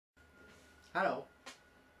Hello,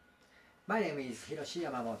 my name is Hiroshi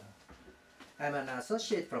Yamamoto. I'm an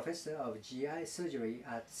associate professor of GI surgery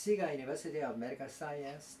at Shiga University of Medical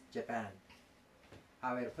Science, Japan.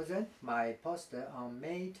 I will present my poster on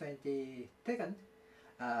May 22nd.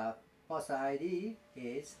 Poster ID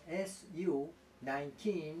is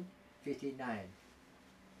SU1959.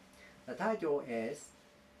 The title is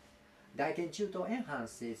Daikenchuto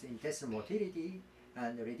enhances intestinal motility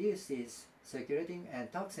and reduces circulating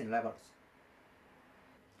endotoxin levels.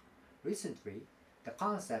 Recently, the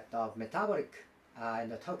concept of metabolic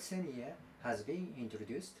endotoxemia has been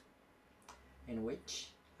introduced, in which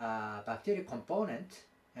a bacterial component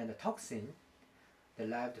and a toxin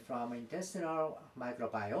derived from intestinal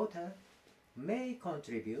microbiota may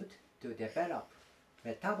contribute to develop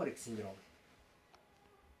metabolic syndrome.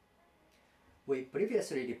 We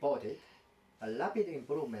previously reported a rapid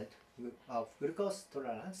improvement of glucose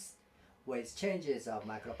tolerance with changes of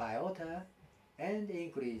microbiota and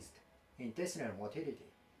increased intestinal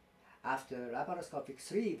motility after laparoscopic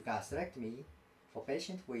sleeve gastrectomy for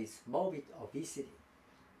patients with morbid obesity.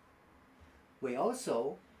 We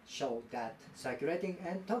also showed that circulating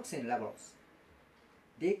endotoxin levels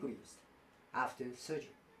decreased after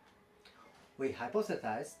surgery. We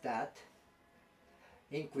hypothesized that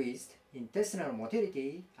increased intestinal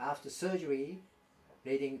motility after surgery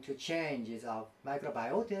leading to changes of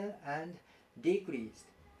microbiota and decreased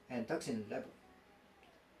endotoxin level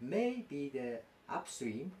may be the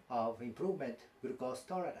upstream of improvement glucose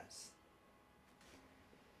tolerance.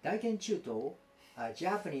 Daikenchuto, a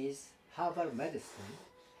Japanese herbal medicine,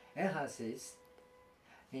 enhances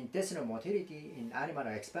intestinal motility in animal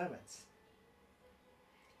experiments,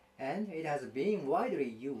 and it has been widely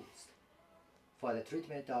used for the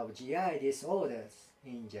treatment of GI disorders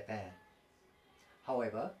in Japan.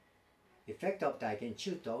 However, the effect of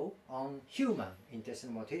Daikenchuto on human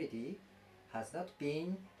intestinal motility has not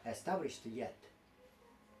been established yet.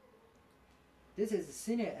 This is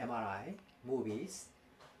cine MRI movies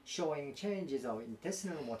showing changes of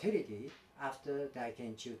intestinal motility after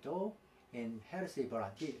Daikenchuto in healthy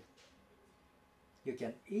volunteers. You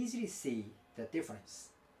can easily see the difference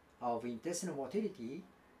of intestinal motility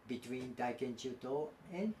between Daikenchuto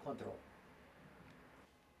and control.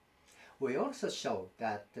 We also show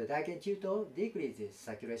that the Daikenchuto decreases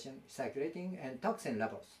circulating endotoxin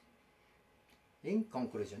levels. In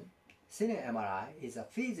conclusion, cine MRI is a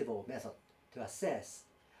feasible method to assess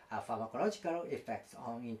pharmacological effects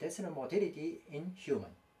on intestinal motility in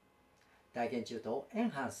humans. Daikenchuto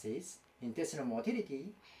enhances intestinal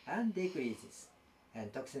motility and decreases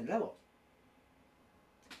endotoxin levels.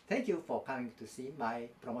 Thank you for coming to see my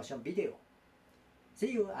promotion video.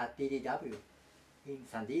 See you at DDW in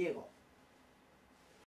San Diego.